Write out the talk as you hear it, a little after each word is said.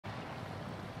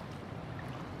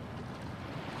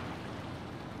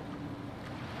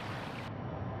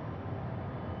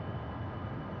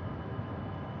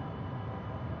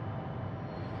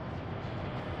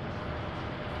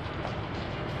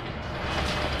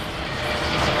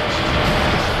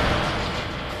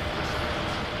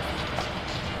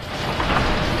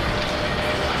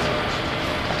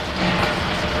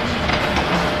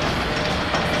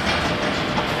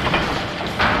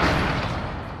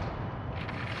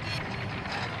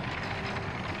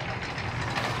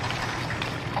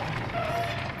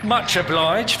Much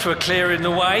obliged for clearing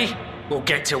the way. We'll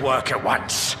get to work at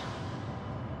once.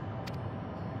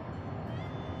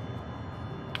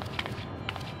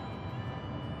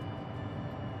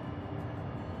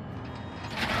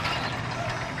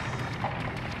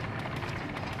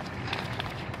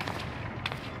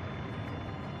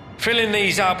 Filling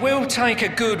these up will take a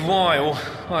good while.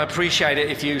 I appreciate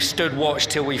it if you stood watch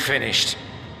till we finished.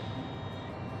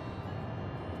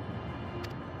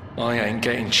 I ain't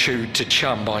getting chewed to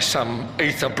chum by some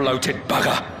ether-bloated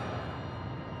bugger.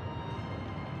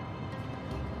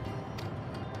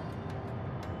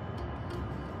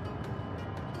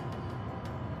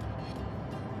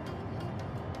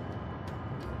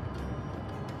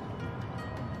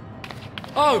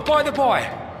 Oh, by the by,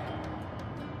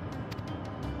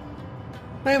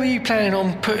 where were you planning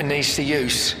on putting these to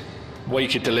use? We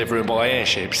could deliver them by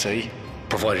airship, see?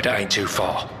 Provided it ain't too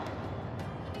far.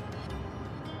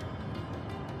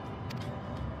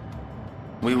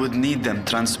 We would need them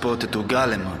transported to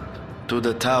Galemon, to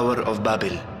the Tower of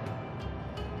Babel.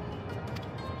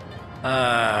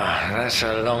 Ah, that's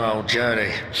a long old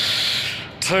journey.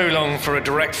 Too long for a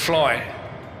direct flight.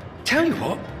 Tell you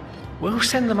what, we'll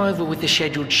send them over with the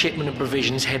scheduled shipment of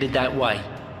provisions headed that way.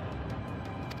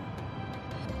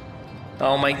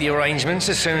 I'll make the arrangements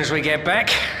as soon as we get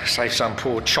back. Save some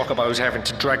poor chocobos having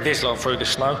to drag this lot through the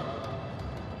snow.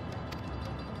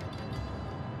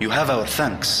 You have our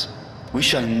thanks. We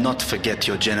shall not forget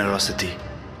your generosity.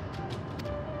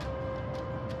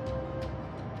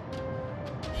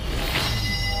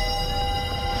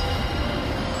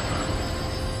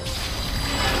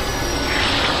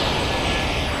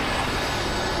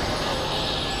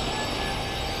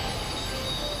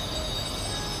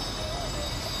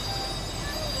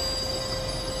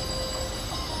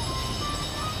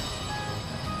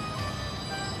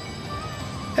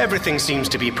 Everything seems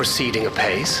to be proceeding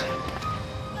apace.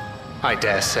 I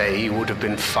dare say you would have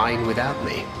been fine without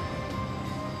me.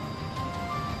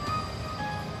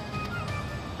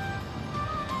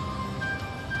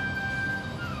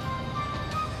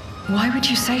 Why would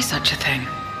you say such a thing?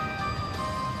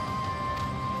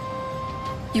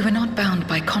 You are not bound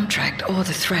by contract or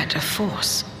the threat of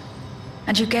force,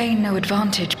 and you gain no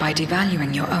advantage by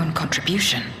devaluing your own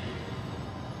contribution.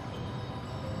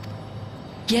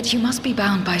 Yet you must be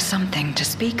bound by something to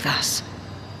speak thus.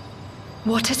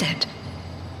 What is it?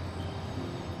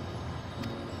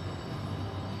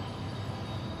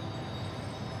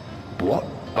 What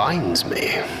binds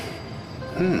me?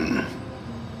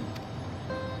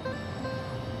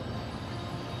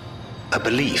 A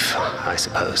belief, I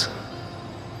suppose.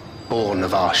 Born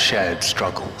of our shared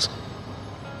struggles.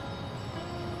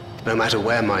 No matter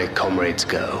where my comrades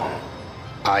go,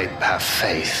 I have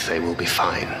faith they will be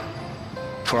fine.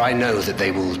 For I know that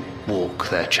they will walk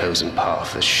their chosen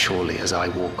path as surely as I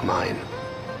walk mine.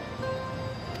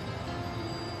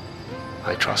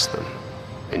 I trust them,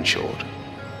 in short.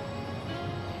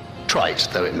 Trite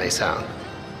though it may sound.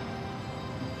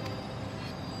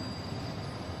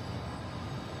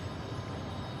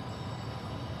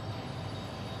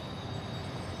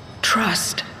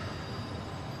 Trust.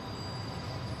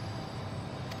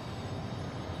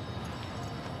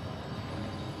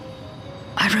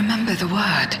 I remember the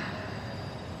word.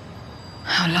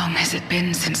 How long has it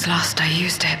been since last I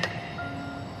used it?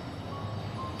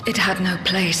 It had no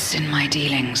place in my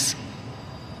dealings.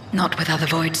 Not with other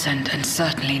Voidsent, and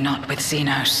certainly not with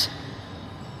Xenos.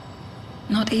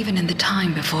 Not even in the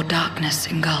time before darkness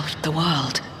engulfed the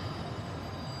world.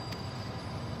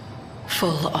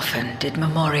 Full often did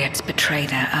Memoriates betray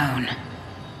their own,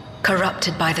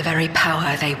 corrupted by the very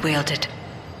power they wielded.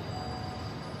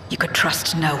 You could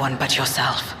trust no one but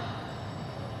yourself.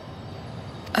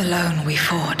 Alone we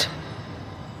fought,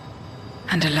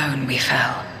 and alone we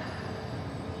fell.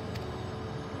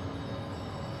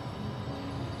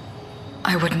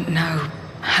 I wouldn't know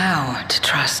how to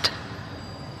trust.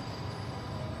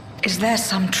 Is there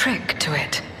some trick to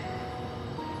it?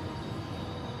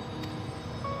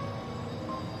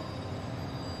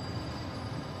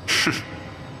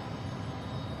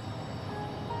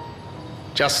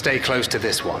 Just stay close to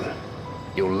this one.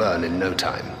 You'll learn in no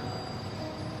time.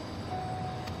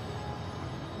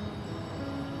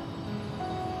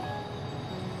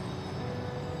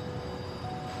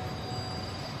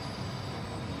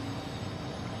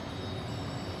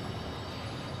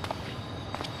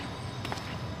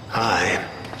 I'm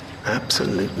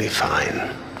absolutely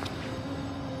fine.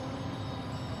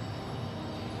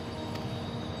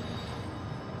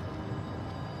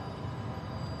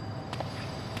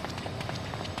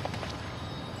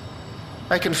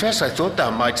 I confess I thought thou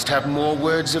mightst have more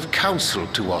words of counsel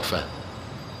to offer.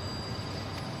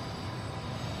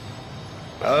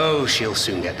 Oh, she'll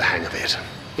soon get the hang of it,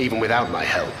 even without my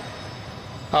help.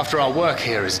 After our work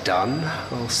here is done,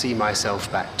 I'll see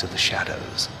myself back to the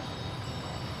shadows.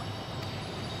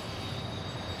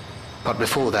 But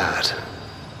before that,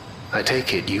 I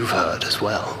take it you've heard as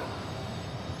well.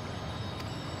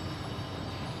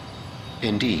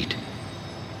 Indeed.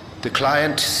 The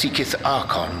client seeketh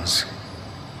Archons,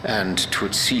 and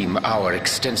 'twould seem our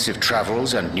extensive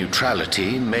travels and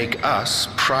neutrality make us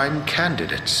prime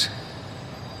candidates.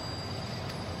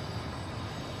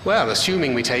 Well,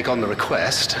 assuming we take on the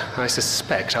request, I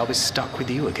suspect I'll be stuck with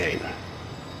you again.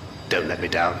 Don't let me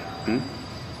down, hmm?